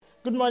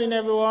Good morning,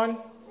 everyone.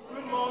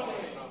 Good morning.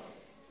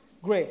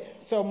 Great.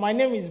 So my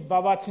name is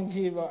Baba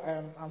Tunji.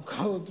 I'm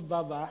called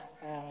Baba.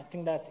 I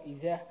think that's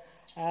easier.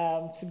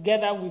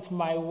 Together with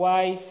my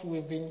wife,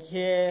 we've been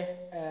here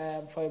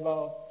for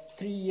about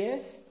 3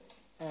 years,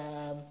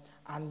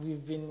 and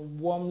we've been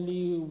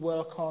warmly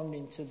welcomed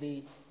into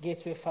the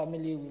Gateway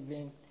family. We've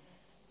been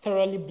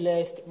thoroughly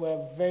blessed.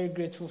 We're very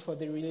grateful for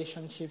the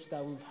relationships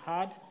that we've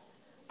had.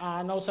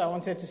 And also I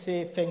wanted to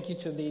say thank you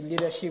to the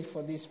leadership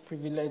for this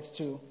privilege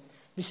to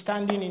be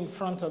standing in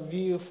front of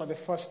you for the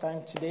first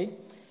time today.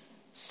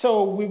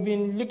 So we've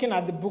been looking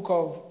at the book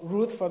of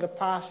Ruth for the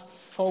past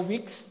 4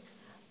 weeks,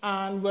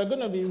 and we're going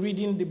to be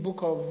reading the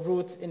book of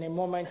Ruth in a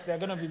moment. They're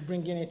going to be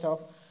bringing it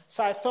up.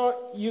 So I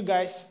thought you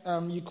guys,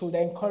 you could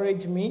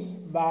encourage me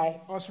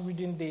by us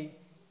reading the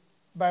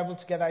Bible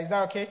together. Is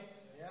that okay?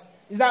 Yeah.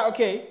 Is that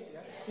okay?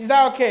 Yes. Is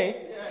that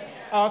okay? Yes.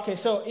 Okay,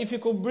 so if you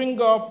could bring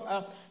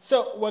up,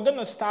 so we're going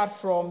to start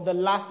from the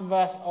last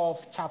verse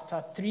of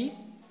chapter 3.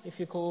 If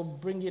you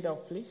could bring it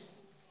up, please.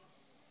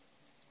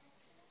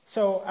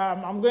 So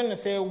I'm going to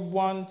say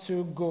 1,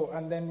 2, go,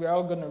 and then we're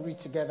all going to read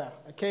together,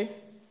 okay?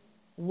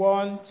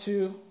 1,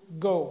 2,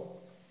 go.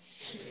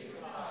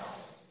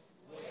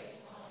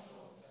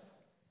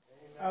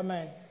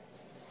 Amen.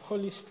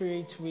 Holy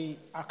Spirit, we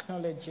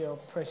acknowledge your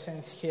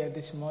presence here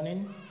this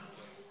morning.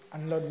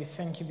 And Lord, we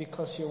thank you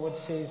because your word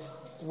says,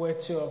 where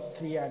 2 or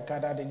 3 are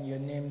gathered in your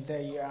name,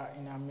 there you are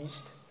in our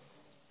midst.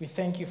 We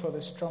thank you for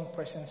the strong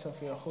presence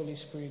of your Holy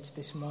Spirit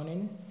this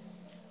morning.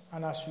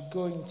 And as we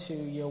go into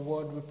your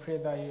word, we pray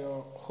that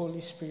your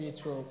Holy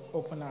Spirit will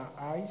open our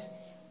eyes.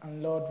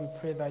 And Lord, we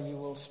pray that you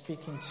will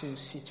speak into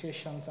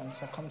situations and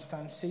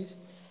circumstances.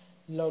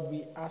 Lord,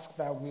 we ask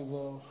that we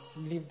will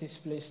leave this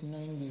place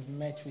knowing we've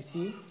met with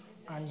you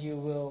and you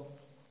will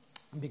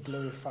be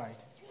glorified.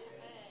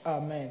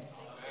 Amen.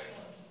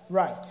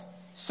 Right.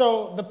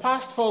 So the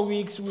past 4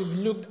 weeks, we've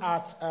looked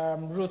at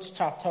Ruth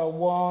chapter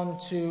 1,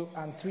 2,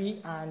 and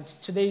 3, and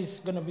today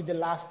is going to be the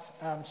last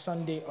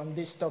Sunday on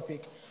this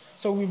topic.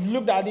 So we've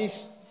looked at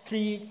these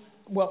 3,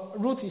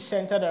 Ruth is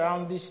centered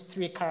around these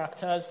 3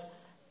 characters.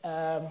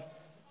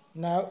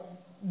 Now,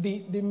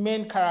 the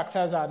main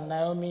characters are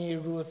Naomi,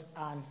 Ruth,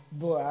 and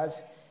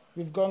Boaz.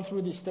 We've gone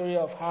through the story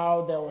of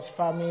how there was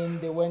famine,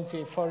 they went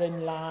to a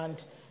foreign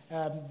land,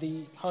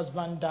 the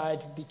husband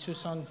died, the 2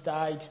 sons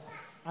died.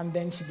 And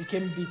then she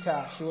became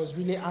bitter. She was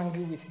really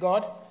angry with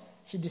God.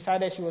 She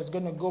decided she was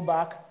going to go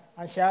back.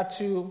 And she had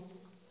 2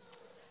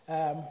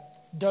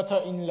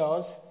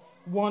 daughter-in-laws.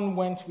 One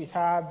went with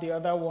her. The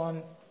other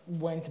one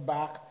went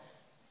back.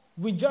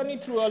 We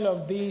journeyed through all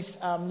of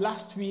this.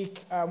 Last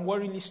week,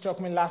 what really struck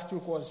me last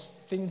week was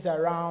things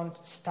around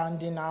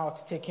standing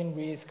out, taking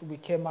risk. We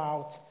came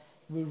out.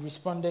 We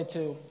responded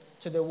to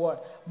the word.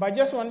 But I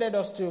just wanted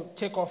us to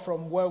take off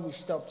from where we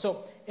stopped.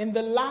 So in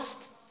the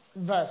last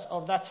verse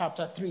of that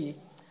chapter 3,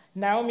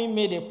 Naomi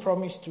made a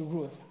promise to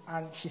Ruth,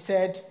 and she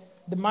said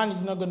the man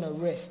is not going to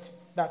rest,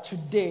 that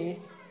today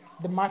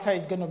the matter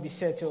is going to be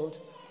settled.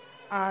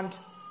 And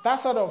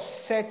that sort of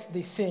set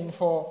the scene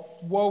for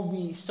what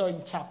we saw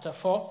in chapter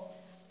 4.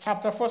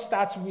 Chapter 4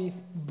 starts with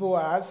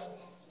Boaz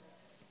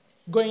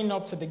going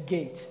up to the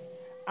gate.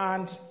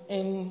 And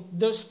in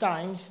those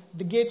times,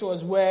 the gate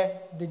was where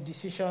the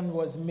decision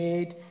was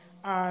made,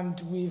 and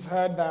we've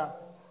heard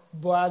that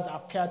Boaz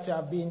appeared to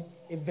have been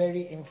a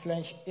very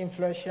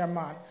influential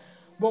man.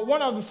 But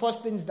one of the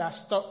first things that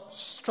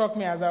struck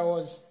me as I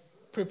was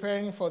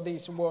preparing for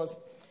this was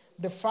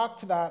the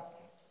fact that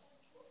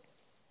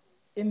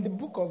in the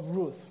book of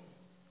Ruth,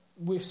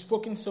 we've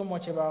spoken so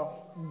much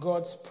about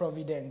God's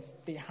providence,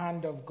 the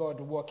hand of God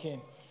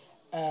working.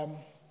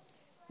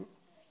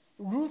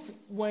 Ruth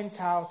went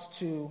out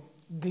to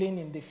glean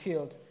in the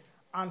field,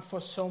 and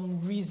for some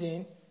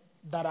reason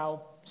that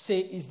I'll say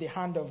is the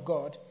hand of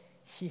God,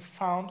 she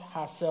found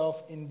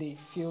herself in the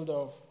field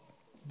of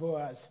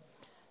Boaz.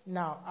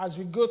 Now, as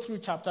we go through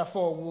chapter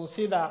 4, we'll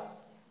see that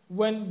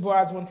when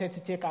Boaz wanted to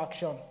take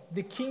action,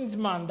 the king's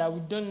man that we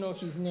don't know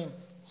his name,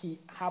 he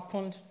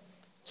happened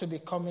to be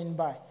coming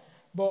by.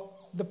 But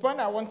the point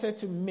I wanted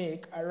to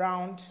make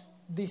around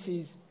this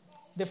is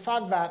the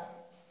fact that,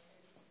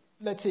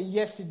 let's say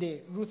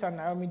yesterday, Ruth and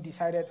Naomi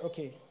decided,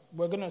 okay,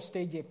 we're going to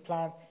stage a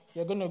plan.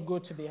 You're going to go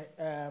to the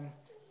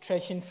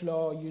threshing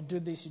floor. You do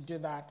this, you do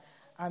that.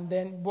 And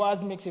then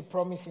Boaz makes a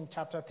promise in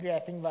chapter 3, I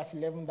think verse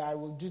 11, that I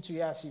will do to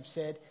you as you've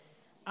said.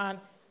 And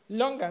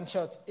long and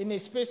short, in a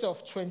space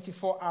of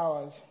 24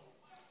 hours,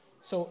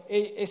 so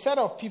a set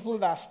of people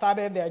that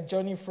started their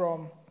journey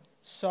from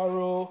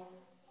sorrow,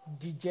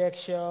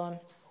 dejection,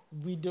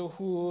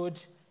 widowhood,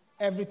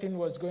 everything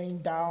was going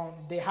down.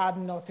 They had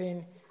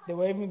nothing. They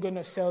were even going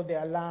to sell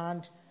their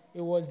land.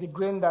 It was the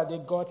grain that they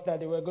got that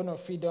they were going to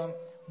feed on.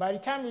 By the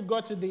time we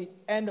got to the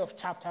end of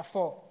chapter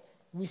 4,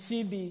 we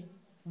see the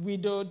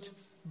widowed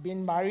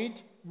being married.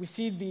 We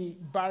see the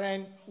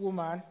barren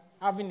woman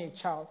having a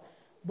child.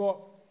 But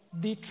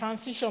the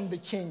transition, the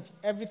change,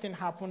 everything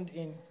happened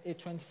in a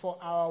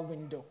 24-hour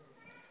window.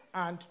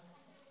 And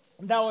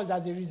that was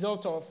as a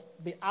result of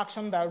the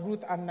action that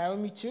Ruth and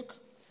Naomi took.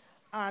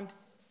 And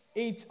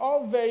it's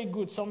all very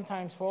good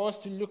sometimes for us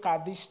to look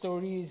at these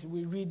stories,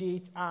 we read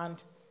it, and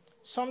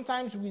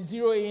sometimes we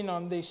zero in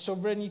on the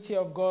sovereignty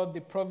of God,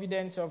 the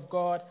providence of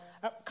God.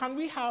 Can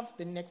we have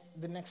the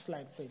next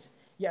slide, please?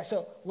 Yeah,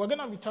 so we're going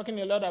to be talking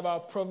a lot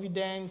about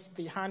providence,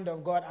 the hand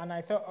of God, and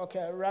I thought,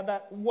 okay,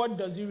 rather, what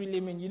does it really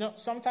mean? You know,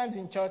 sometimes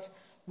in church,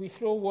 we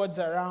throw words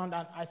around,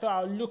 and I thought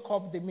I'll look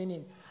up the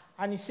meaning.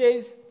 And it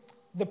says,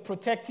 the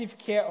protective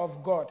care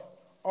of God,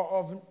 or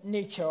of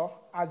nature,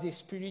 as a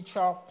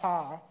spiritual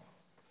power.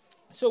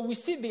 So we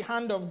see the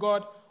hand of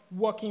God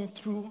working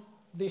through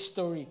this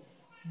story.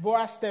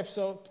 Boaz steps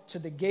up to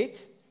the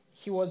gate.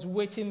 He was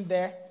waiting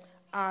there.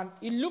 And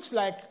it looks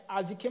like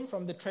as he came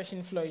from the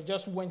threshing floor, he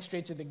just went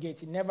straight to the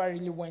gate. He never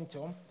really went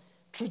home,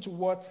 true to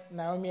what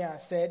Naomi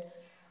has said.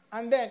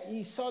 And then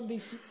he saw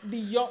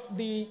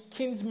the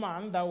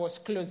kinsman that was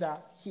closer.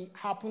 He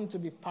happened to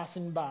be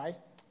passing by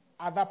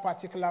at that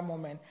particular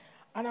moment.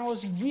 And I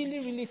was really,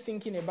 really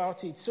thinking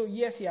about it. So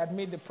yes, he had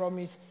made the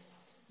promise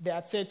they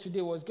had said today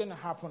was going to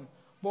happen.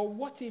 But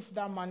what if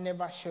that man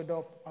never showed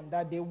up on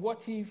that day?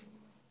 What if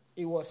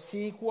he was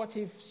sick? What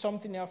if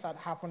something else had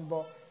happened?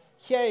 But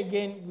here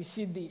again, we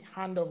see the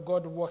hand of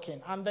God working.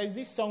 And there's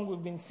this song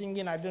we've been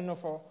singing, I don't know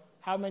for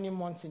how many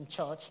months in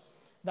church,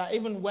 that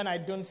even when I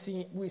don't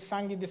sing, we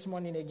sang it this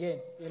morning again,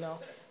 you know.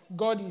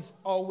 God is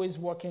always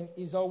working,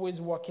 is always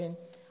working.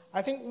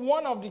 I think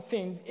one of the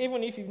things,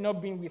 even if you've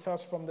not been with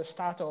us from the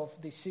start of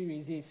the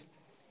series, is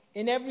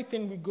in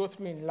everything we go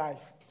through in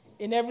life,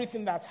 in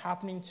everything that's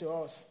happening to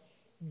us,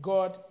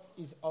 God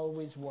is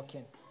always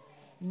working.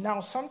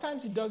 Now,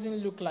 sometimes it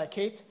doesn't look like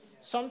it.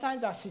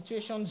 Sometimes our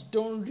situations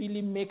don't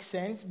really make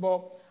sense,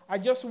 but I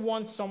just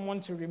want someone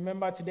to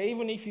remember today,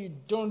 even if you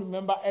don't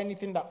remember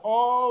anything that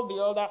all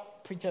the other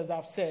preachers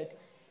have said,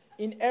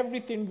 in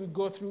everything we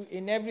go through,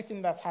 in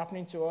everything that's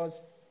happening to us,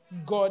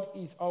 God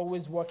is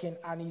always working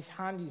and his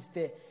hand is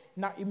there.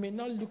 Now, it may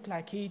not look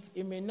like it.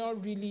 It may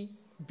not really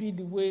be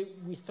the way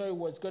we thought it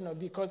was going to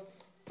be, because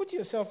put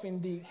yourself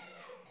in the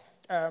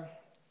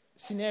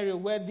scenario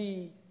where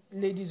the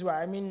ladies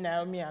were,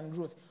 Naomi and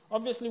Ruth.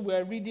 Obviously,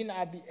 we're reading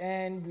at the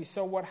end. We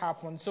saw what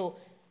happened. So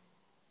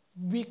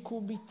we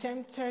could be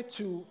tempted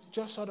to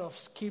just sort of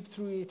skip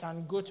through it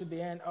and go to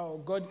the end. Oh,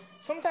 God.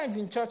 Sometimes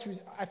in church,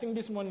 I think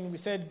this morning we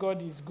said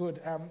God is good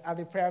at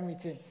the prayer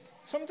meeting.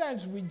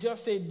 Sometimes we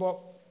just say, but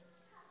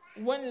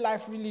when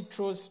life really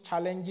throws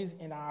challenges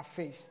in our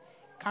face,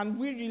 can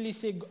we really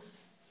say,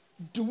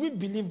 do we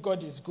believe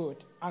God is good?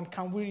 And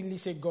can we really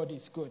say God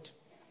is good?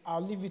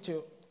 I'll leave you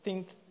to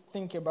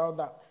think about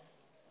that.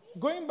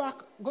 Going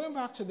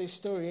back to the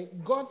story,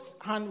 God's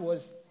hand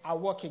was at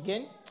work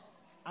again,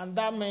 and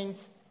that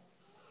meant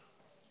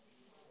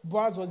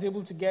Boaz was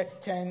able to get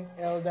 10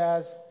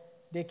 elders.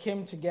 They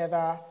came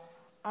together,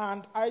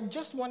 and I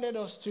just wanted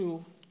us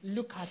to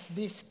look at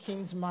this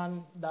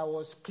kinsman that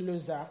was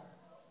closer.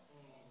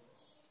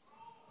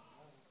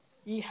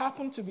 He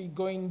happened to be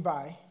going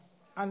by,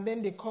 and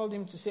then they called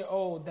him to say,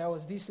 oh, there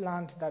was this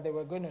land that they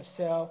were going to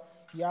sell.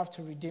 You have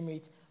to redeem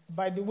it.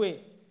 By the way,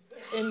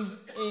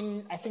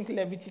 in I think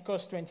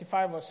Leviticus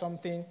 25 or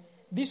something,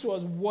 this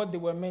was what they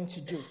were meant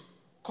to do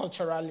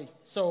culturally.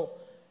 So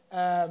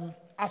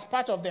as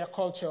part of their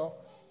culture,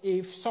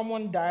 if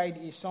someone died,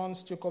 his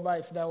sons took over.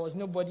 If there was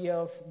nobody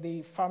else,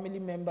 the family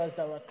members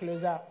that were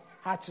closer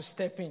had to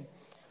step in.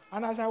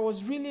 And as I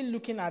was really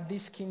looking at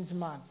this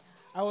kinsman,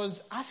 I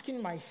was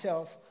asking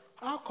myself,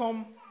 how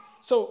come?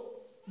 So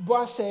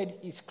Boaz said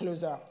he's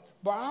closer,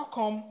 but how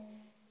come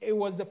it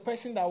was the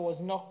person that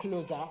was not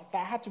closer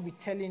that had to be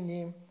telling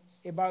him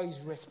about his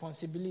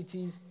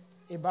responsibilities,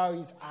 about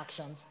his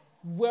actions?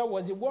 Where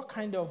was it? What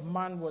kind of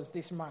man was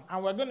this man?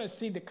 And we're going to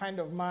see the kind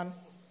of man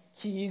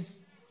he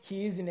is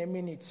in a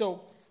minute.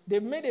 So they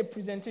made a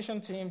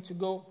presentation to him to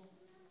go,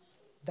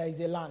 there is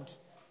a land.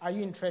 Are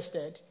you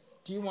interested?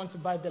 Do you want to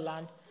buy the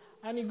land?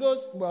 And he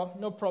goes, well,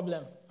 no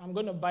problem. I'm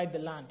going to buy the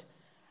land.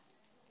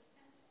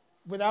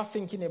 Without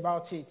thinking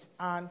about it.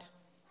 And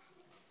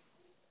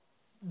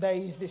there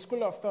is the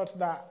school of thought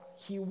that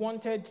he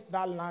wanted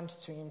that land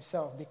to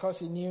himself because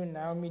he knew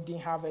Naomi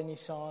didn't have any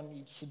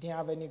son, she didn't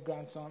have any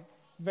grandson.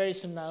 Very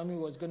soon Naomi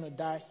was going to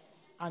die,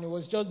 and it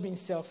was just being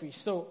selfish.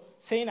 So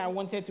saying I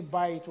wanted to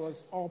buy it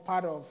was all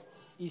part of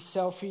his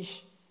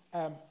selfish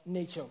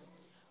nature.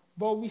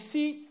 But we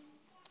see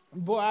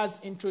Boaz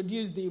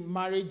introduced the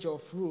marriage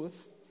of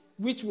Ruth,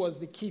 which was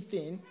the key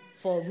thing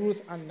for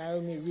Ruth and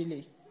Naomi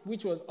really,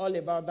 which was all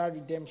about that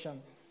redemption.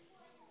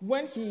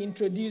 When he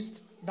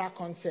introduced that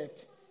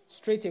concept,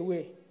 straight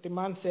away, the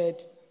man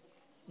said,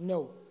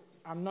 no,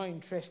 I'm not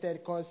interested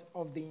because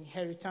of the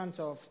inheritance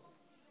of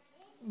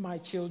my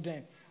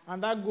children.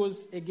 And that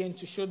goes again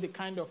to show the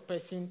kind of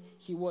person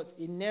he was.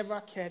 He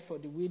never cared for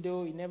the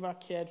widow. He never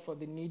cared for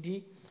the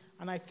needy.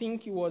 And I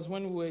think it was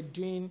when we were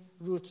doing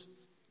Ruth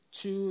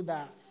 2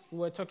 that we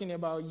were talking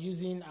about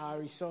using our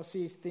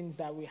resources, things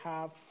that we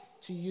have,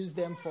 to use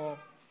them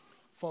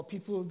for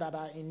people that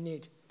are in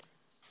need.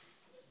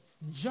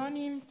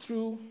 Journeying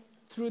through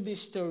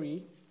this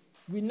story,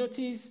 we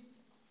notice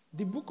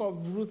the book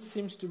of Ruth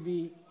seems to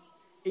be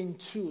in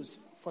twos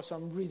for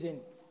some reason.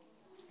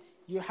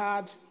 you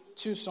had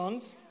 2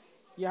 sons,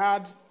 you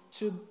had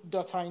 2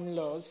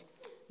 daughter-in-laws.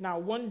 Now,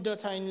 one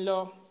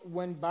daughter-in-law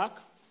went back,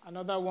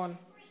 another one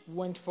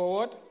went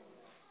forward.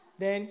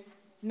 Then,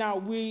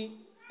 now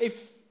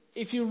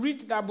if you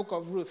read that book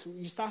of Ruth,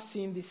 you start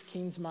seeing this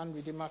kinsman,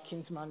 redeemer,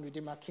 kinsman,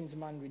 redeemer,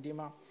 kinsman,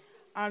 redeemer.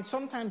 And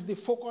sometimes the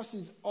focus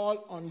is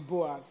all on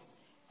Boaz.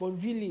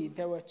 But really,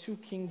 there were 2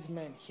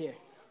 kinsmen here.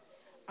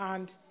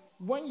 And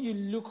when you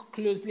look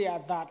closely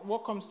at that,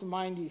 what comes to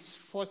mind is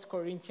 1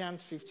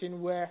 Corinthians 15,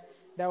 where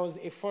there was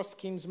a first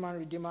kinsman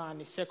redeemer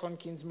and a second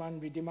kinsman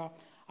redeemer.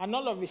 And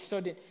all of a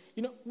sudden,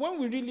 when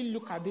we really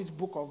look at this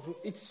book of Ruth,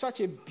 it's such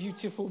a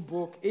beautiful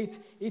book.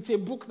 It's a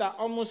book that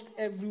almost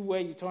everywhere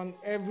you turn,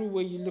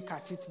 everywhere you look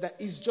at it, that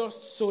is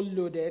just so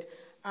loaded.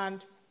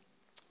 And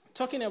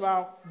talking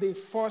about the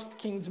first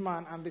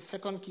kinsman and the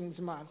second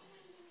kinsman,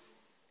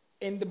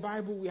 in the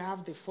Bible, we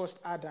have the first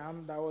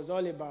Adam that was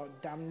all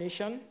about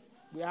damnation.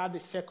 We had the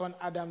second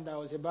Adam that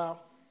was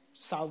about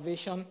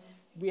salvation.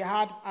 We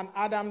had an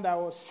Adam that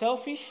was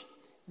selfish.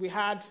 We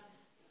had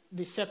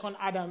the second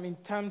Adam in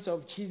terms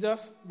of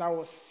Jesus that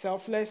was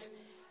selfless.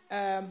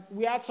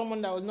 We had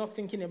someone that was not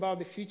thinking about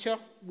the future.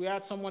 We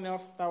had someone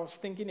else that was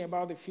thinking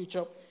about the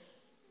future.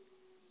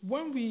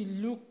 When we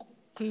look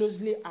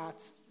closely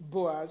at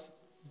Boaz,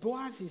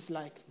 Boaz is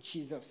like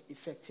Jesus,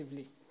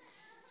 effectively.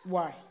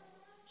 Why?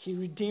 He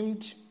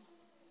redeemed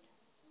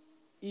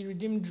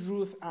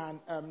Ruth and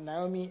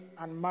Naomi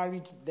and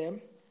married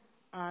them.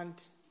 And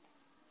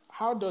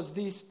how does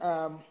this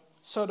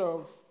sort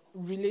of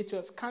relate to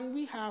us? Can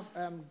we have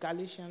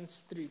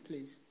Galatians 3,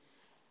 please?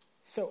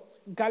 So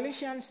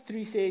Galatians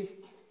 3 says,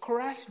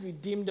 Christ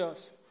redeemed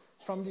us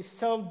from the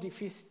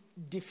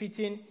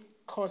self-defeating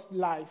cursed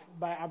life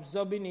by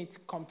absorbing it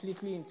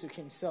completely into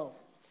himself.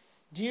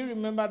 Do you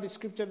remember the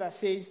scripture that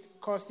says,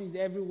 cursed is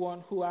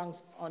everyone who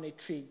hangs on a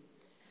tree?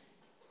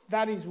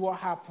 That is what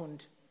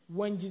happened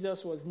when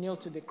Jesus was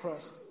nailed to the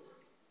cross.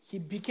 He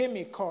became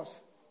a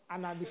curse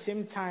and at the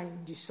same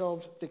time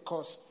dissolved the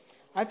curse.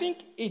 I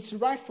think it's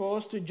right for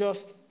us to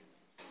just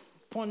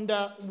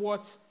ponder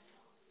what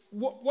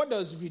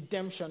does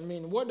redemption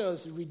mean? What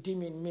does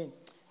redeeming mean?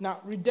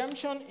 Now,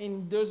 redemption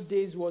in those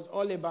days was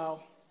all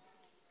about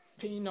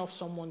paying off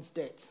someone's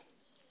debt,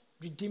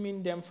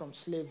 redeeming them from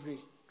slavery,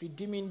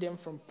 redeeming them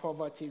from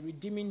poverty,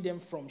 redeeming them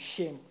from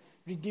shame,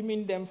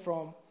 redeeming them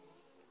from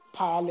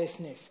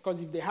powerlessness.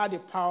 Because if they had a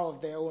power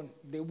of their own,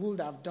 they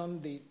would have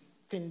done the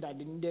thing that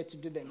they needed to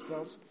do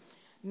themselves.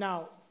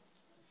 Now,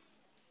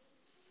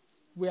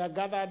 we are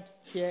gathered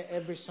here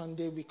every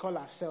Sunday. We call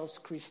ourselves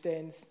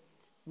Christians.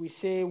 We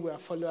say we are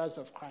followers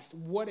of Christ.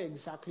 What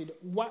exactly?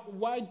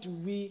 Why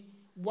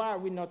are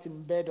we not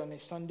in bed on a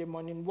Sunday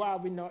morning? Why are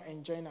we not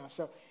enjoying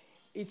ourselves?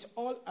 It's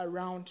all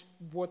around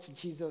what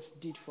Jesus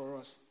did for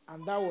us.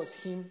 And that was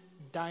him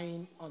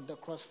dying on the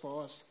cross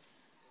for us.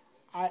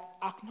 I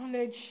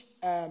acknowledge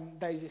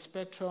there is a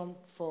spectrum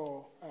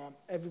for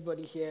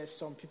everybody here.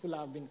 Some people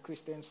have been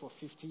Christians for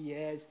 50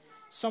 years.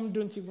 Some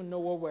don't even know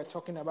what we're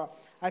talking about.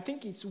 I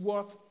think it's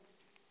worth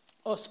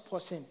us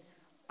pausing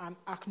and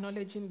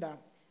acknowledging that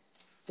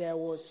there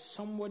was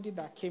somebody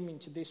that came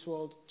into this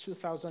world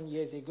 2,000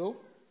 years ago.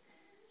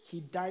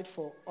 He died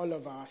for all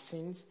of our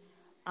sins.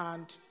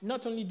 And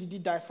not only did he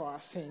die for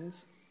our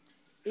sins,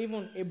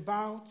 even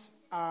about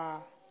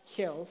our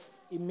health,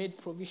 he made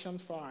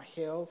provisions for our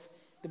health.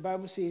 The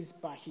Bible says,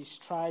 by his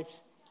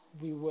stripes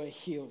we were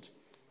healed.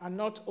 And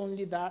not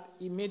only that,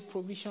 he made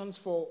provisions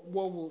for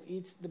what we'll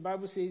eat. The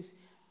Bible says,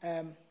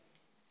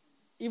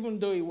 even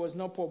though he was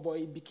not poor, but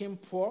he became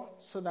poor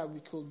so that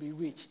we could be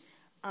rich.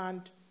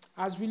 And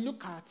as we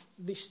look at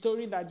the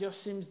story that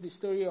just seems the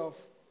story of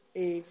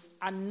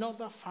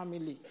another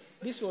family,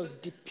 this was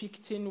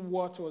depicting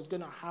what was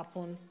going to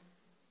happen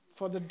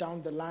further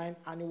down the line,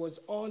 and it was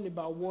all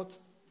about what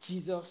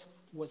Jesus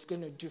was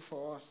going to do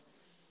for us.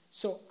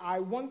 So I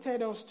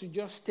wanted us to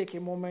just take a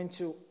moment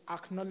to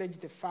acknowledge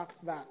the fact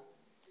that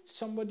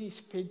somebody's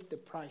paid the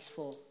price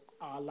for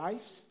our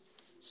lives,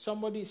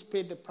 somebody's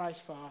paid the price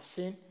for our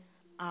sin,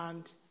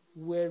 and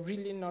we're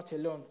really not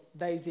alone.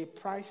 There is a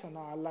price on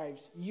our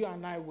lives. You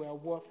and I were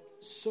worth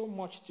so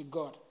much to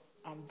God,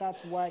 and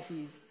that's why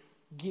he's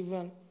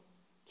given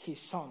his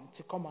son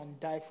to come and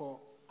die for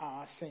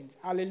our sins.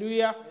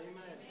 Hallelujah.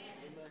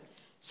 Amen.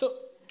 So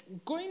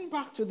going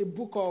back to the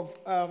book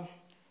of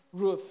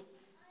Ruth,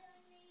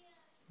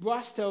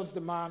 Boaz tells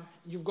the man,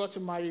 you've got to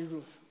marry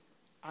Ruth.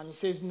 And he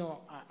says, no,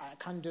 I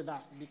can't do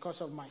that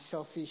because of my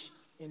selfish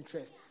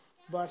interest.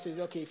 Boaz says,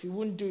 okay, if you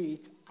won't do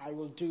it, I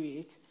will do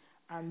it.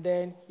 And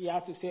then he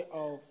had to say,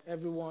 oh,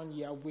 everyone,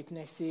 you are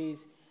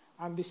witnesses.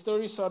 And the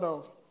story sort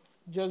of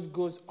just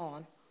goes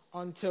on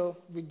until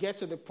we get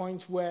to the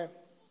point where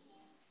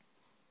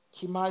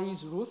he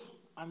marries Ruth.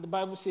 And the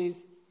Bible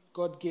says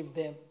God gave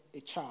them a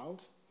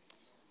child.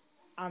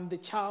 And the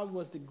child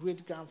was the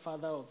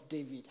great-grandfather of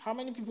David. How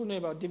many people know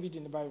about David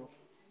in the Bible?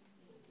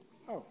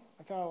 Oh,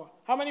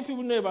 how many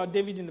people know about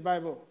David in the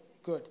Bible?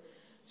 Good.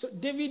 So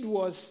David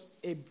was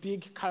a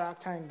big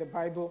character in the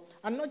Bible.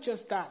 And not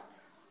just that.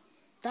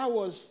 That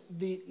was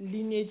the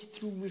lineage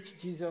through which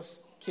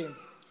Jesus came.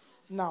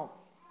 Now,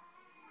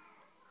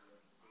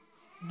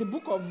 the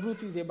book of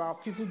Ruth is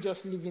about people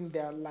just living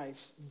their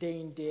lives day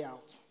in, day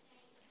out.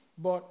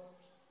 But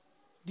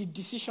the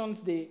decisions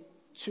they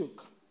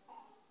took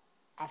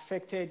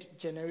affected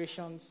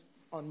generations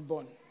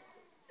unborn.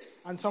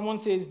 And someone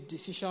says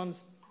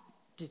decisions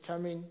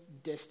determine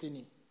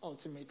destiny,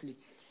 ultimately.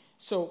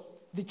 So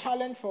the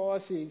challenge for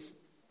us is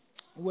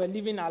we're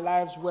living our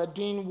lives, we're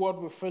doing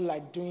what we feel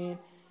like doing.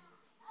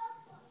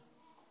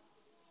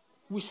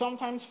 We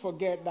sometimes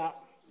forget that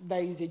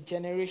there is a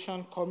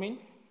generation coming.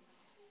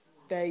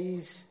 There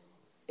is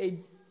a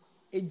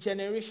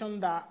generation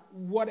that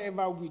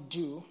whatever we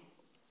do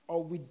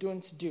or we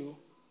don't do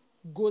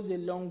goes a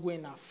long way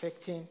in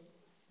affecting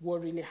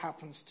what really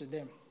happens to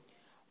them.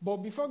 But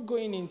before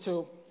going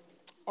into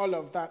all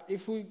of that,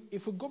 if we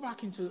go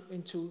back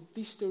into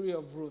this story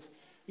of Ruth,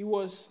 it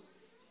was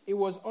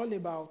all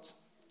about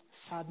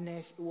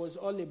sadness. It was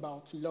all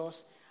about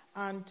loss.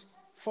 And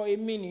for a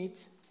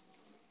minute,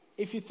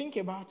 if you think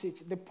about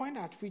it, the point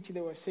at which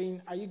they were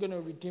saying, "Are you going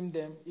to redeem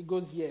them?" He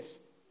goes, "Yes."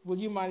 "Will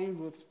you marry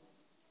Ruth?"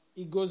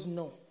 He goes,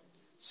 "No."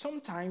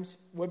 Sometimes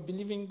we're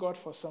believing God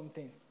for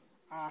something.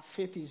 Our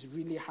faith is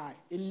really high.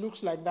 It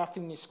looks like that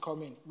thing is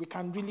coming. We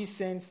can really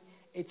sense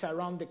it's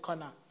around the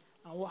corner.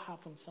 And what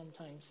happens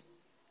sometimes?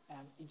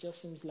 It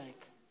just seems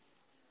like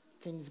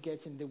things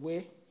get in the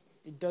way.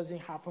 It doesn't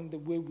happen the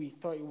way we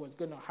thought it was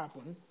going to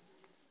happen.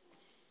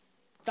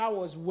 That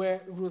was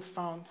where Ruth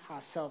found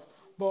herself.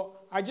 But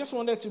I just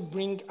wanted to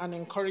bring an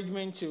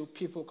encouragement to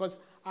people, because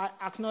I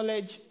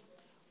acknowledge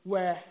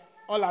we're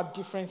all at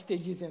different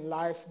stages in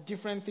life.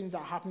 Different things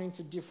are happening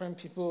to different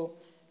people.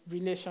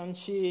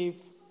 Relationship,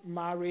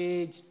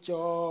 marriage,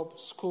 job,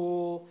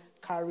 school,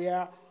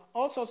 career,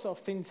 all sorts of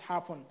things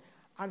happen.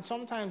 And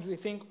sometimes we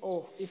think,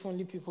 oh, if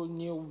only people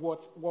knew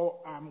what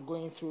I'm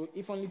going through,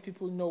 if only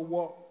people know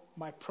what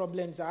my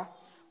problems are.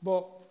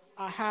 But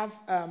I have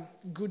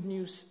good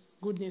news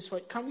for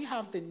you. Can we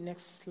have the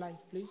next slide,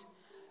 please?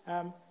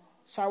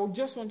 So I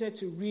just wanted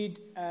to read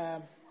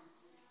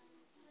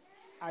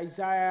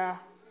Isaiah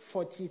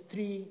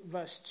 43,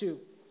 verse 2.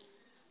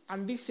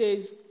 And this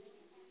says,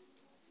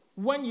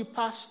 "When you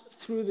pass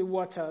through the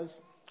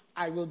waters,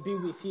 I will be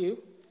with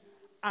you,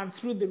 and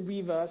through the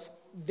rivers,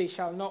 they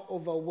shall not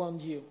overwhelm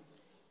you.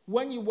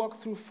 When you walk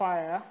through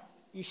fire,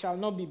 you shall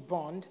not be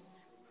burned,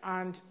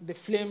 and the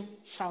flame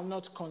shall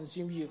not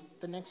consume you."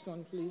 The next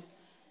one, please.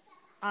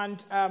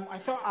 And I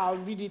thought I'll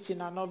read it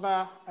in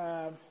another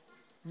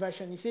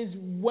version. It says,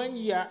 "When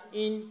you are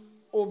in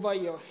over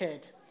your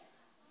head,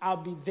 I'll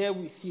be there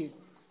with you.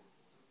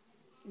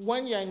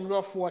 When you're in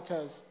rough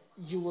waters,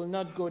 you will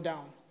not go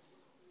down.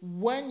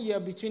 When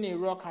you're between a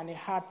rock and a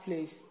hard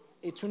place,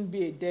 it won't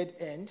be a dead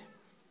end,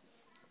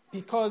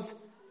 because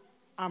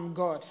I'm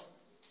God,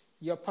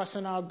 your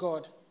personal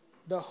God,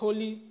 the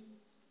Holy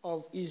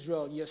of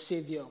Israel, your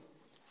Savior.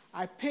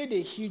 I paid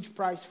a huge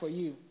price for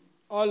you,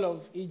 all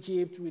of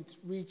Egypt with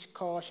rich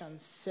Cush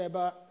and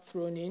Seba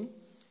thrown in.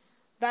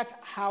 That's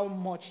how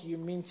much you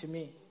mean to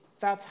me.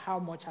 That's how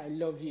much I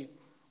love you.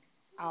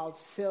 I'll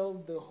sell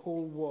the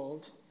whole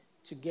world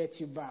to get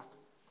you back.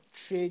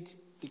 Trade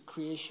the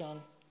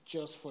creation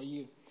just for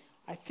you."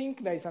 I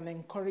think there is an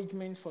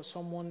encouragement for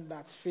someone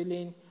that's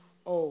feeling,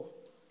 oh,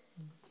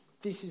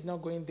 this is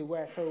not going the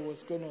way I thought it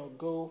was going to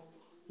go.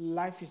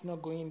 Life is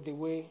not going the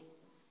way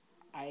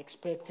I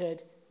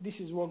expected. This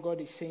is what God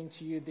is saying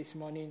to you this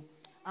morning.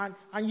 And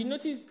you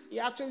notice it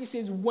actually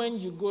says when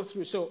you go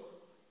through. So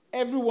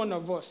every one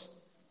of us,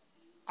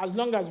 as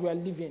long as we are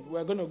living,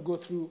 we're going to go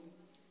through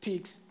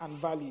peaks and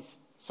valleys.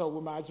 So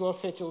we might as well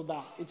settle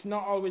that. It's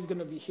not always going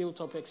to be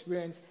hilltop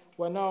experience.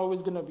 We're not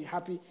always going to be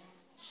happy.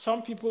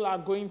 Some people are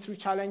going through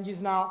challenges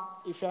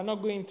now. If you're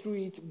not going through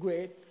it,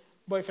 great.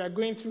 But if you're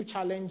going through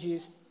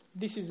challenges,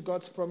 this is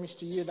God's promise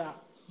to you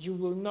that you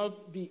will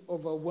not be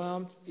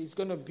overwhelmed. He's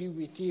going to be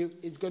with you.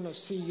 He's going to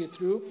see you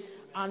through.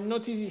 And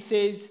notice it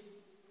says,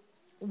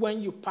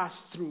 when you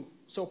pass through.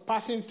 So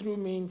passing through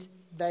means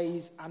there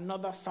is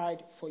another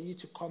side for you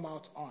to come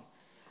out on.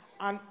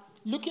 And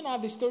looking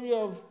at the story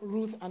of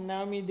Ruth and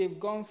Naomi, they've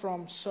gone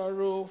from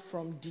sorrow,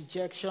 from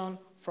dejection,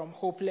 from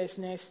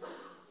hopelessness,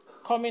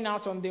 coming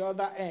out on the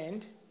other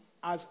end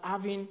as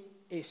having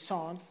a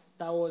son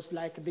that was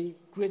like the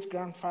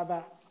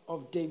great-grandfather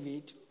of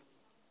David.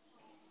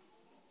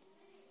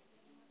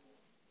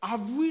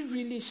 Have we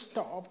really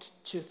stopped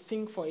to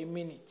think for a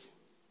minute,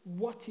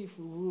 what if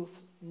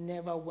Ruth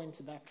never went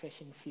to that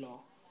threshing floor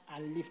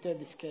and lifted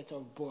the skirt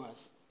of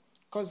Boaz?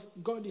 Because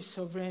God is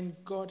sovereign.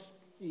 God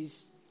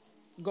is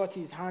got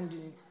his hand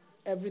in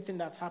everything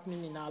that's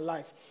happening in our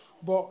life.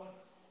 But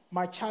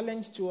my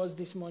challenge to us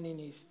this morning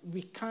is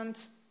we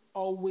can't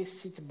always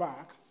sit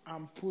back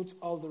and put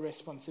all the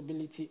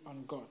responsibility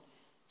on God.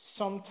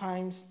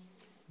 Sometimes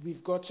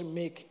we've got to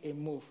make a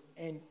move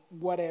in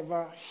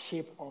whatever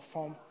shape or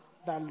form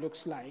that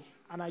looks like.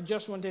 And I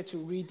just wanted to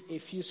read a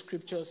few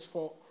scriptures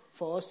for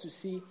us to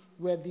see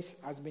where this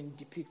has been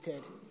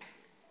depicted.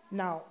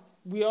 Now,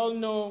 we all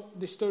know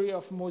the story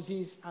of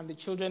Moses and the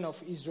children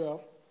of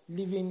Israel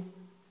leaving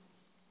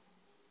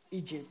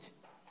Egypt.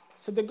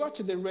 So they got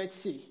to the Red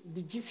Sea.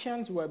 The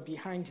Egyptians were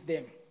behind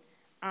them.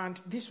 And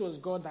this was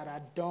God that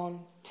had done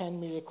 10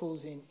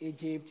 miracles in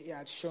Egypt. He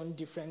had shown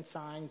different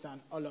signs and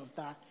all of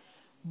that.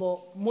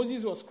 But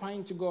Moses was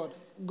crying to God,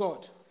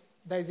 God,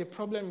 there is a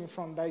problem in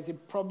front. There is a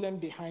problem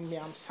behind me.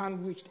 I'm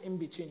sandwiched in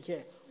between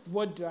here.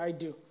 What do I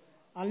do?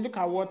 And look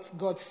at what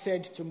God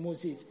said to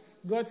Moses.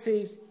 God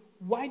says,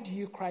 why do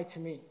you cry to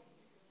me?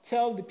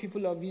 Tell the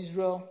people of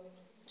Israel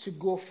to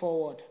go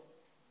forward.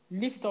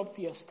 Lift up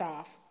your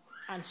staff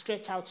and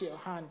stretch out your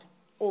hand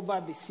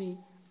over the sea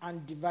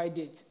and divide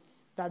it,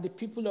 that the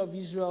people of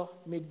Israel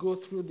may go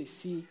through the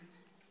sea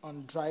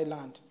on dry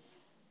land.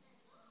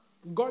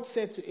 God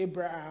said to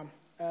Abraham,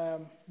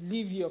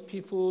 leave your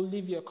people,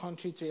 leave your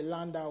country to a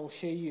land I will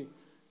show you.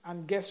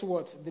 And guess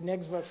what? The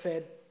next verse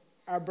said,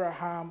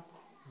 Abraham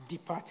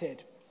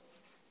departed.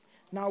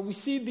 Now we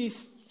see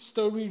this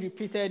story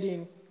repeated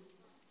in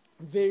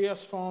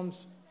various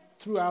forms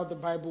throughout the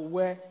Bible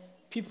where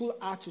people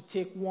are to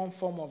take one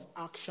form of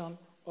action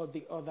or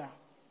the other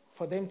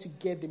for them to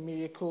get the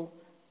miracle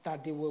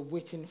that they were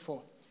waiting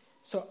for.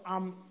 So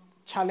I'm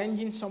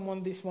challenging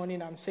someone this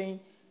morning. I'm saying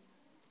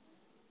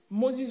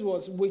Moses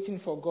was waiting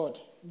for God.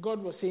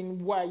 God was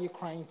saying, why are you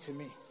crying to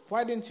me?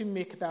 Why don't you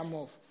make that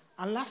move?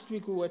 And last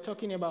week we were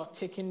talking about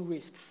taking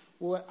risk.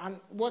 And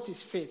what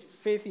is faith?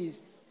 Faith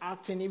is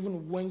acting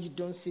even when you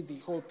don't see the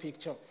whole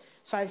picture.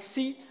 So I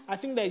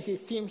think there is a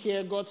theme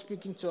here. God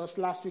speaking to us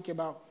last week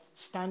about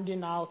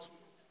standing out,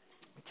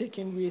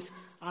 taking risk.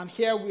 And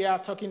here we are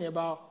talking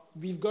about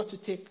we've got to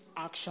take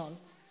action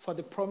for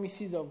the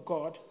promises of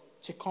God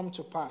to come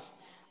to pass.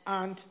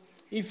 And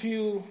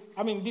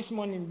this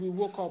morning we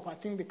woke up, I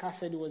think the car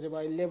said it was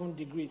about 11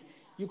 degrees.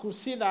 You could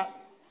see that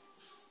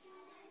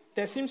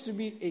there seems to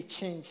be a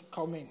change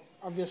coming.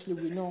 Obviously,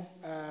 we know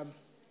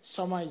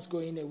summer is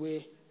going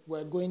away.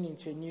 We're going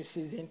into a new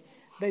season.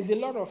 There's a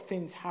lot of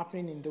things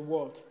happening in the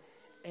world,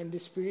 in the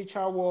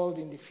spiritual world,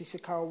 in the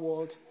physical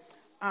world.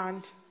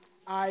 And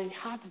I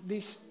had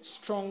this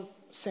strong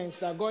sense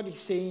that God is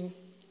saying,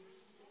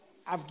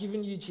 I've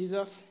given you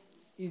Jesus.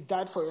 He's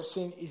died for your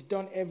sin. He's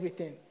done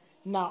everything.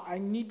 Now, I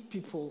need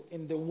people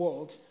in the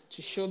world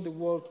to show the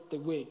world the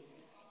way.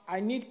 I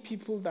need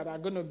people that are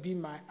going to be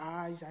my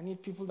eyes. I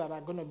need people that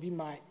are going to be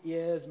my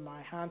ears,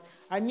 my hands.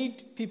 I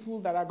need people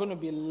that are going to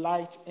be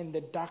light in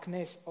the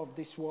darkness of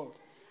this world.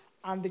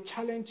 And the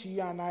challenge to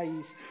you and I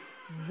is,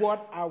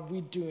 what are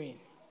we doing?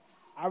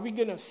 Are we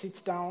going to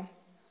sit down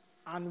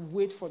and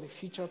wait for the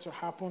future to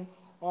happen?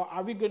 Or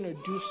are we going to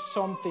do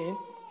something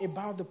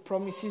about the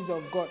promises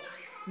of God?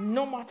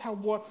 No matter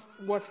what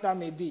that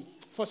may be.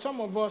 For some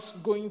of us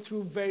going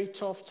through very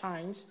tough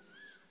times,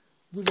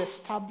 we've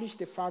established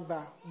the fact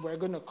that we're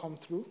going to come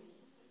through.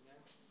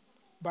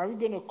 But are we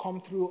going to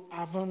come through,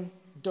 haven't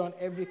done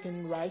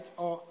everything right?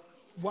 Or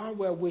while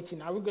we're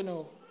waiting, are we going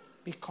to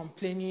be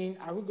complaining?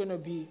 Are we going to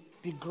be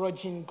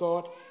begrudging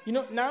God?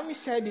 Naomi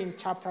said in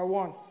chapter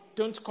 1,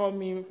 don't call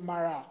me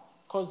Mara,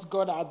 because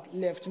God had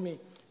left me.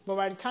 But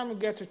by the time we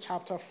get to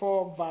chapter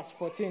 4, verse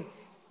 14,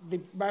 the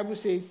Bible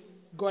says,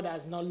 God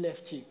has not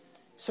left you.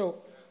 So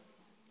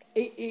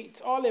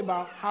it's all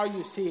about how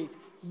you see it.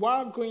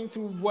 While going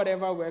through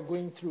whatever we're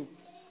going through,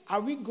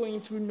 are we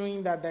going through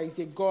knowing that there is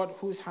a God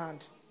whose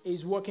hand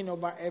is working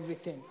over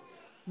everything?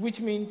 Which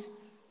means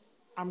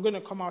I'm going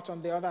to come out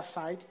on the other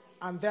side,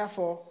 and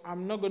therefore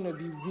I'm not going to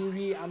be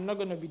weary, I'm not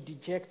going to be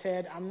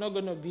dejected, I'm not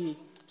going to be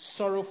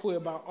sorrowful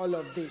about all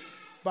of this.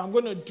 But I'm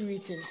going to do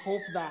it in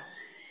hope that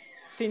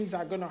things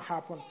are going to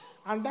happen.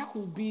 And that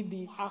will be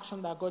the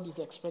action that God is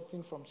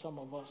expecting from some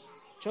of us.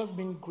 Just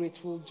being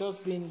grateful,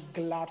 just being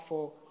glad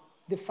for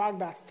the fact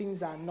that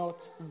things are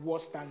not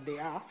worse than they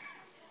are.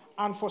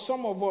 And for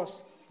some of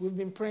us, we've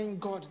been praying,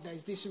 God,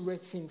 there's this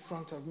Red Sea in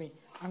front of me.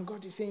 And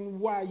God is saying,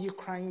 why are you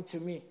crying to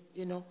me?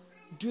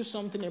 Do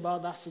something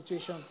about that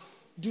situation.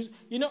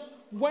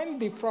 When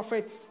the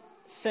prophet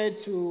said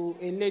to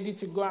a lady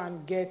to go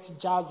and get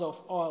jars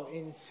of oil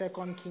in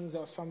 2 Kings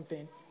or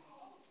something,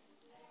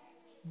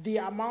 the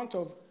amount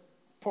of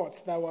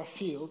pots that were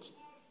filled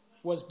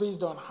was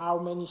based on how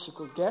many she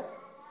could get.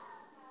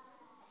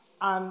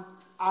 And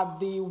at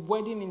the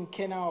wedding in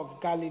Cana of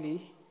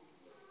Galilee,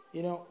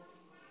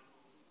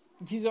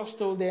 Jesus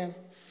told them,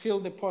 fill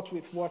the pot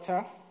with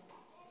water,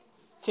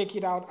 take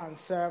it out and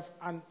serve.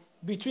 And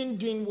between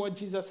doing what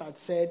Jesus had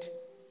said,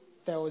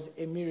 there was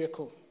a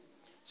miracle.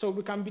 So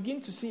we can begin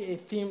to see a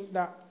theme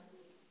that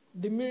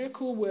the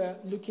miracle we're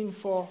looking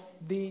for,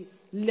 the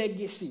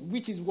legacy,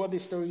 which is what the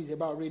story is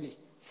about really,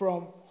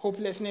 from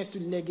hopelessness to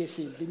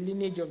legacy, the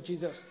lineage of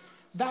Jesus.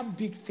 That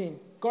big thing,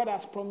 God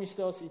has promised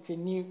us it's a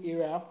new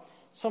era.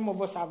 Some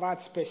of us have had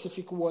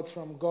specific words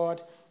from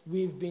God.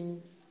 We've been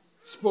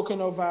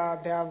spoken over.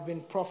 There have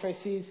been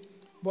prophecies.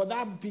 But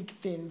that big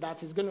thing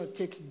that is going to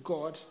take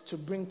God to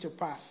bring to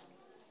pass,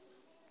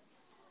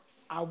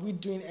 are we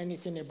doing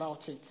anything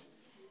about it?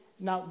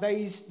 Now, there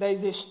is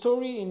a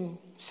story in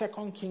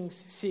 2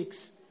 Kings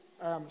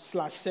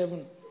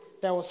 6/7.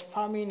 There was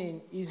famine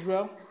in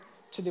Israel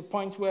to the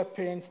point where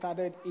parents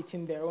started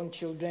eating their own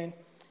children.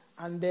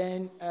 And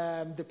then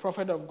the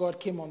prophet of God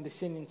came on the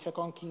scene in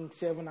 2 Kings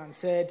 7 and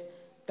said,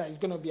 there is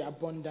going to be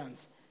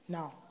abundance.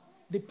 Now,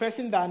 the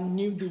person that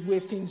knew the way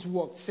things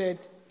worked said,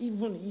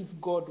 even if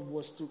God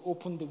was to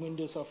open the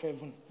windows of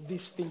heaven,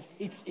 these things,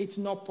 it's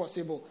not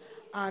possible.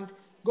 And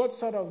God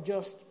sort of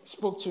just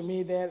spoke to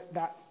me there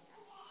that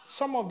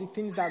some of the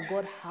things that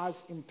God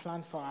has in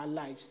plan for our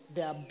lives,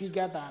 they are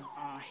bigger than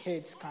our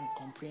heads can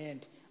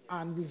comprehend.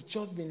 And we've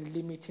just been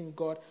limiting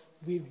God.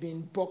 We've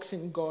been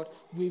boxing God.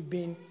 We've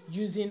been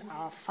using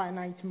our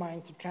finite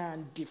mind to try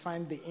and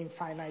define the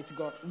infinite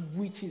God,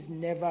 which is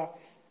never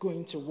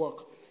going to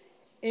work.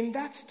 In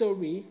that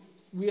story,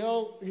 we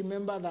all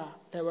remember that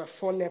there were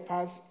 4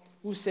 lepers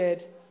who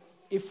said,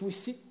 if we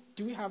see,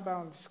 do we have that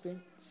on the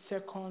screen?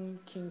 2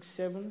 Kings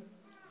 7,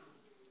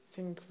 I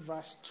think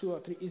verse 2 or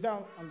 3. Is that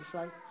on the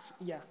slide?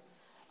 Yeah.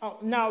 Oh,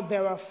 now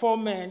there were 4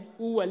 men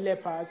who were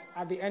lepers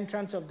at the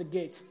entrance of the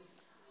gate.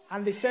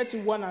 And they said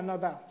to one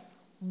another,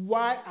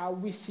 why are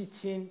we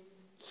sitting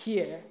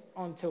here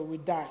until we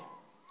die?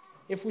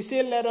 If we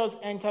say, let us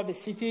enter the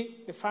city,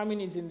 the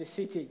famine is in the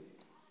city,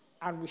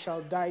 and we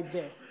shall die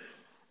there.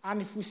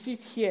 And if we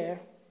sit here,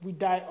 we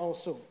die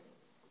also.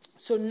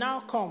 So now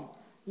come,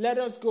 let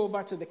us go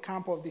over to the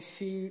camp of the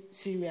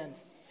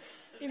Syrians.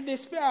 If they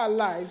spare our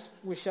lives,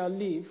 we shall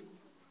live.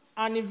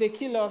 And if they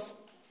kill us,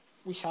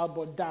 we shall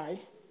but die.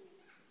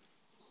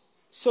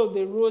 So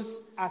they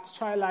rose at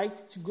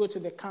twilight to go to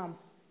the camp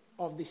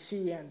of the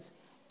Syrians.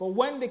 But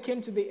when they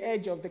came to the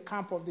edge of the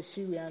camp of the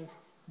Syrians,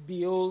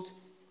 behold,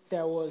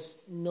 there was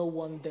no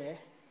one there.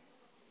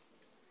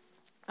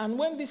 And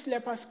when these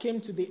lepers came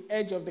to the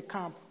edge of the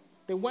camp,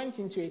 they went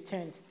into a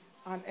tent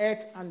and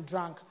ate and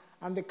drank.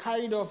 And they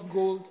carried off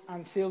gold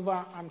and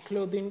silver and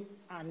clothing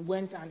and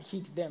went and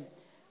hid them.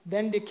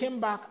 Then they came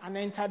back and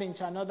entered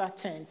into another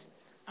tent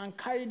and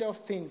carried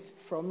off things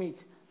from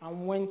it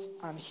and went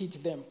and hid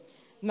them.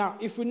 Now,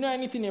 if we know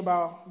anything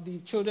about the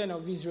children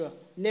of Israel,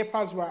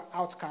 lepers were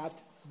outcast.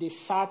 They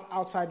sat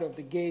outside of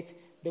the gate.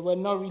 They were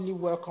not really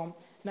welcome.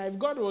 Now, if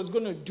God was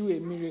going to do a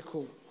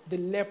miracle, the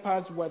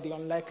lepers were the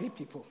unlikely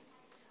people.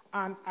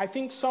 And I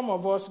think some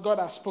of us, God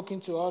has spoken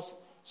to us.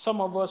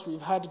 Some of us,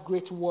 we've had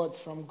great words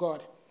from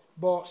God.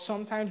 But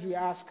sometimes we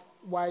ask,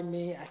 why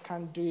me? I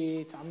can't do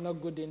it. I'm not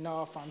good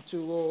enough. I'm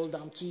too old.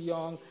 I'm too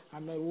young.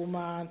 I'm a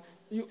woman.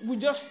 We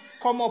just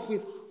come up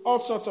with all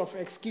sorts of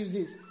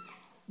excuses.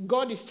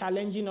 God is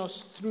challenging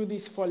us through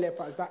these 4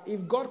 lepers that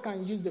if God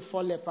can use the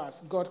 4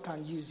 lepers, God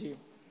can use you.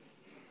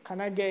 Can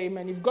I get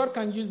amen? If God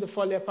can use the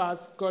 4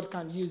 lepers, God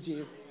can use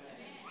you.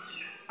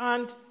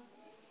 And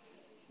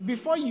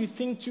before you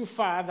think too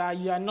far that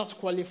you are not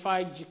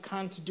qualified, you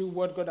can't do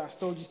what God has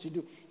told you to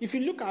do. If you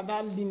look at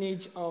that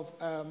lineage of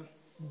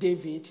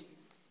David,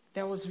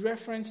 there was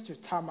reference to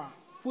Tamar.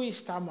 Who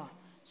is Tamar?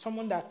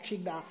 Someone that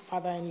tricked her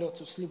father-in-law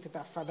to sleep with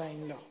her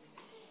father-in-law.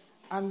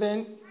 And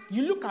then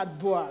you look at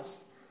Boaz.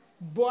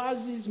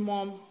 Boaz's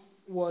mom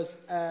was,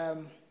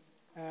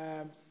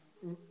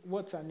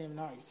 what's her name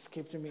now? It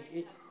escaped me.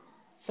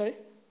 Sorry?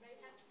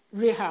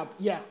 Rahab,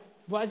 yeah.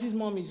 Boaz's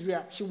mom is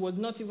Rahab. She was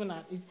not even,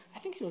 I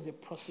think she was a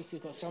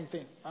prostitute or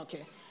something.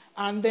 Okay.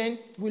 And then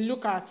we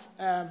look at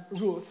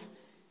Ruth.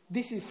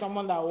 This is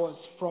someone that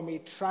was from a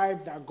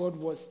tribe that God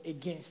was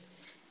against.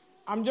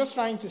 I'm just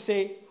trying to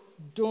say,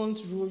 don't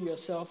rule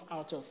yourself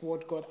out of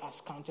what God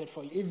has counted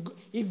for you.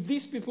 If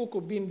these people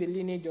could be in the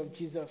lineage of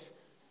Jesus,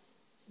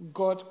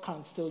 God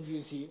can still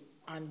use you,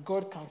 and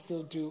God can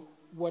still do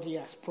what he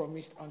has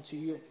promised unto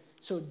you.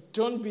 So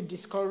don't be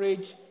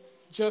discouraged.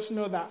 Just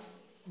know that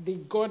the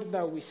God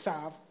that we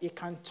serve, it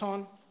can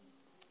turn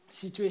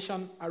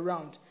situation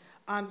around.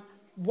 And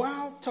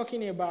while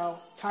talking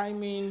about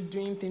timing,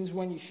 doing things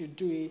when you should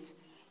do it,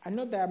 I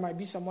know there might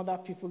be some other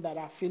people that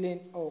are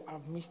feeling, oh,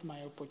 I've missed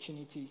my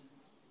opportunity.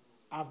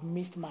 I've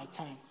missed my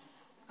time.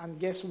 And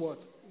guess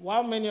what?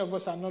 While many of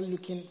us are not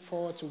looking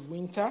forward to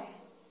winter,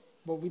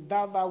 but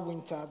without that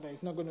winter, there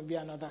is not going to be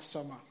another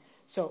summer.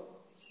 So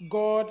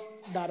God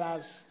that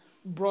has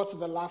brought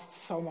the last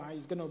summer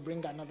is going to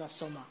bring another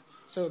summer.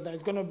 So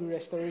there's going to be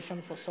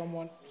restoration for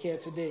someone here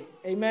today.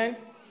 Amen?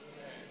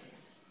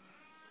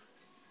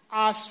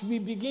 As we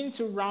begin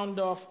to round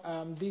off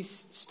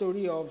this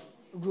story of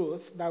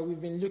Ruth that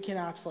we've been looking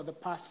at for the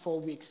past 4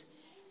 weeks,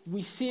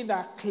 we see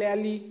that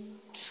clearly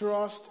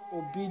trust,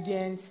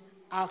 obedience,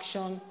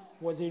 action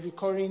was a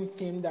recurring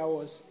theme that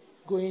was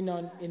going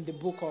on in the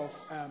book of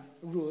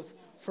Ruth.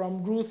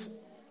 From Ruth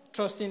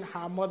trusting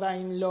her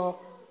mother-in-law,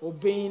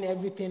 obeying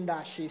everything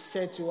that she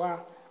said to her,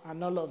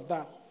 and all of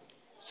that.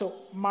 So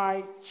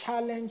my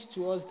challenge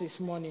to us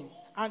this morning,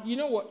 and you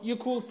know what, you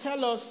could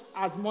tell us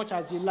as much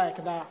as you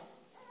like that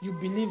you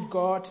believe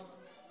God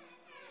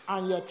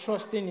and you're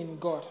trusting in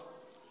God.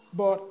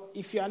 But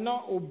if you are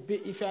not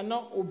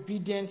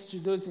obedient to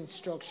those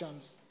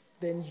instructions,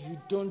 then you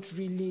don't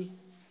really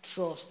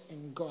trust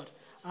in God.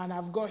 And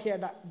I've got here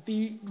that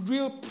the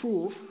real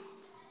proof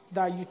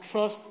that you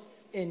trust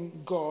in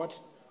God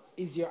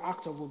is your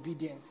act of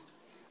obedience.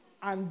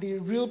 And the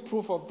real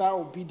proof of that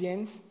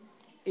obedience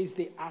is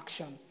the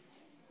action.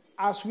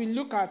 As we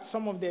look at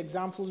some of the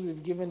examples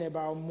we've given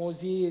about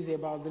Moses,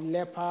 about the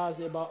lepers,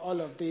 about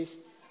all of this,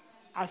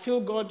 I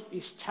feel God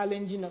is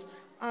challenging us.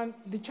 And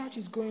the church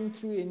is going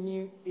through a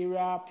new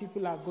era.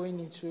 People are going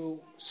into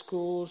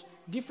schools.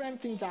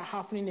 Different things are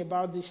happening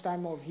about this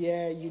time of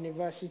year,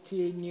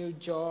 university, new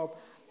job,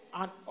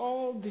 and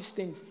all these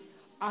things.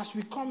 As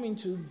we come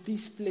into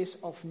this place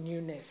of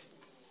newness,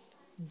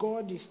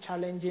 God is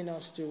challenging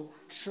us to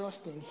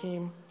trust in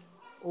Him,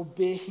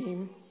 obey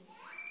Him,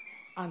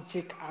 and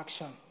take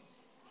action.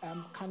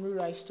 Can we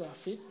rise to our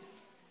feet?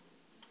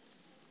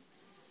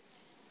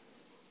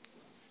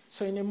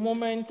 So in a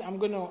moment, I'm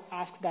going to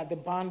ask that the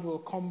band will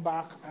come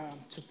back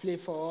to play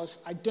for us.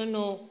 I don't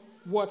know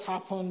what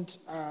happened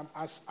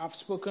as I've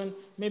spoken.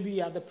 Maybe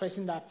you are the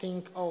person that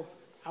think, oh,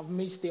 I've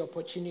missed the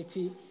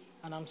opportunity,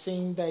 and I'm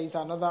saying there is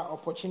another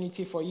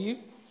opportunity for you.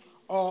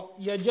 Or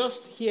you're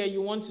just here,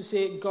 you want to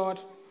say, God,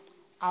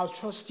 I'll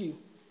trust you.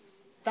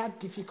 That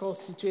difficult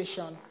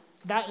situation,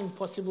 that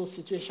impossible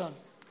situation,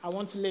 I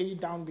want to lay it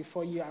down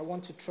before you. I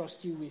want to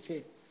trust you with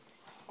it.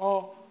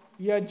 Or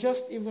you're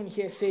just even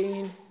here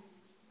saying,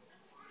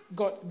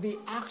 God, the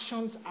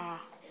actions are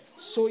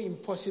so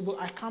impossible.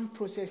 I can't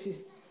process it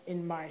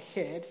in my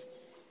head,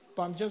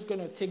 but I'm just going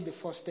to take the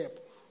first step.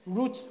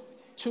 Ruth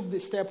took the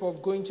step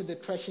of going to the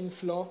threshing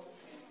floor,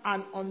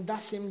 and on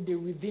that same day,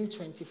 within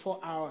 24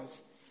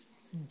 hours,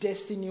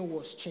 destiny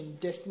was changed.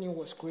 Destiny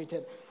was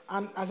created.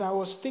 And as I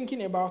was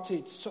thinking about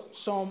it,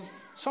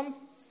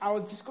 I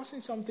was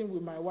discussing something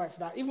with my wife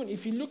that even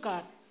if you look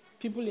at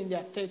people in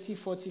their 30,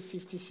 40,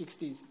 50,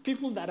 60s,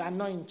 people that are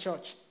not in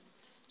church,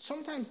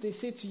 sometimes they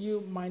say to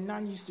you, my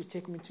nan used to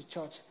take me to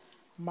church.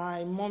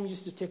 My mom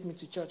used to take me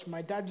to church.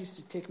 My dad used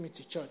to take me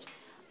to church.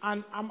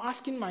 And I'm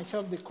asking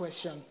myself the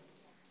question,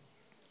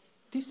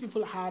 these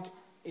people had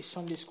a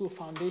Sunday school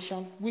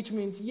foundation, which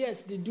means,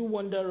 yes, they do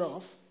wander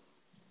off,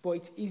 but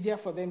it's easier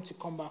for them to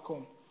come back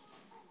home.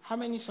 How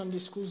many Sunday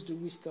schools do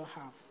we still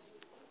have?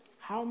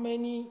 How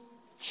many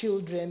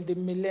children, the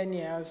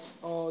millennials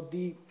or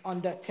the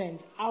under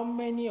 10s, how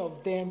many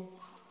of them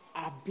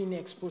are being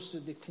exposed to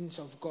the things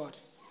of God?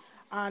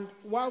 And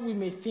while we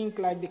may think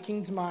like the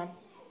king's man,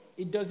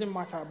 it doesn't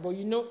matter. But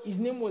you know, his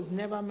name was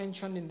never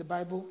mentioned in the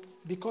Bible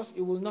because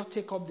it will not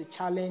take up the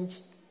challenge.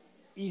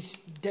 His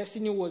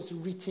destiny was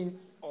written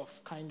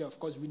off, kind of,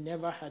 because we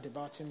never heard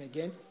about him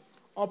again.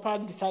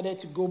 Oprah decided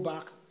to go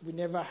back. We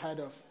never heard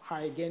of her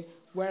again.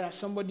 Whereas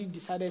somebody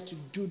decided to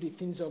do the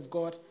things of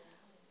God,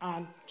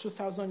 and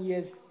 2,000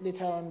 years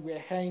later on, we're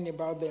hearing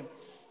about them.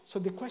 So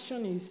the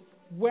question is,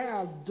 where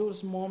are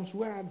those moms,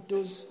 where are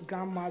those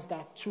grandmas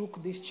that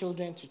took these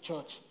children to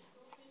church?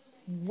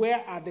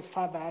 Where are the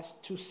fathers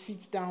to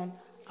sit down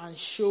and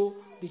show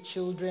the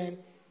children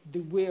the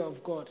way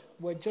of God?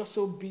 We're just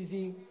so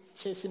busy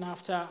chasing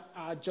after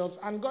our jobs.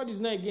 And God is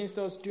not against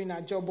us doing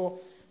our job, but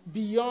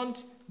beyond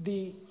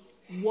the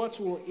what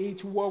we'll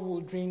eat, what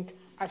we'll drink,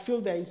 I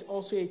feel there is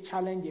also a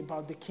challenge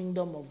about the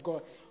kingdom of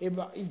God.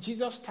 If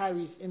Jesus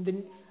tarries,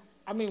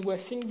 we're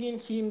singing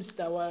hymns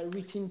that were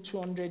written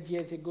 200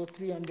 years ago,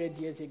 300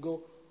 years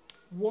ago.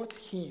 What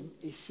hymn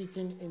is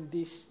sitting in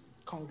this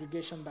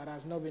congregation that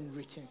has not been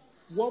written?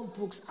 What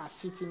books are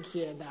sitting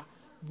here that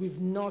we've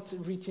not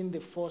written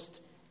the first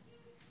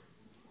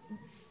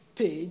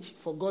page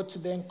for God to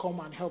then come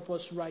and help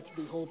us write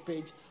the whole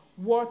page?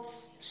 What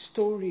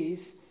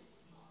stories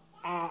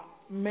are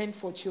meant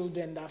for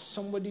children that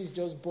somebody's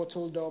just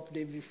bottled up,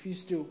 they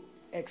refuse to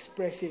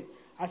express it?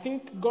 I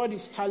think God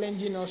is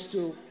challenging us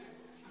to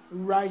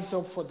rise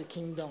up for the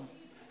kingdom,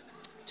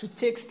 to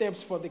take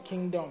steps for the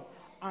kingdom,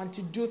 and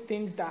to do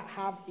things that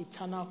have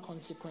eternal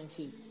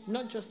consequences.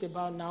 Not just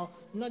about now,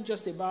 not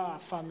just about our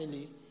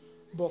family,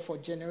 but for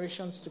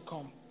generations to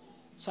come.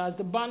 So as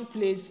the band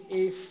plays,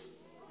 if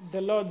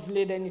the Lord's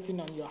laid anything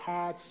on your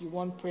heart, you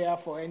want prayer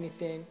for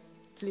anything,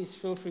 please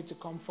feel free to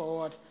come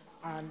forward.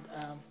 And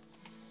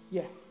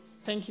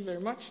thank you very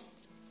much.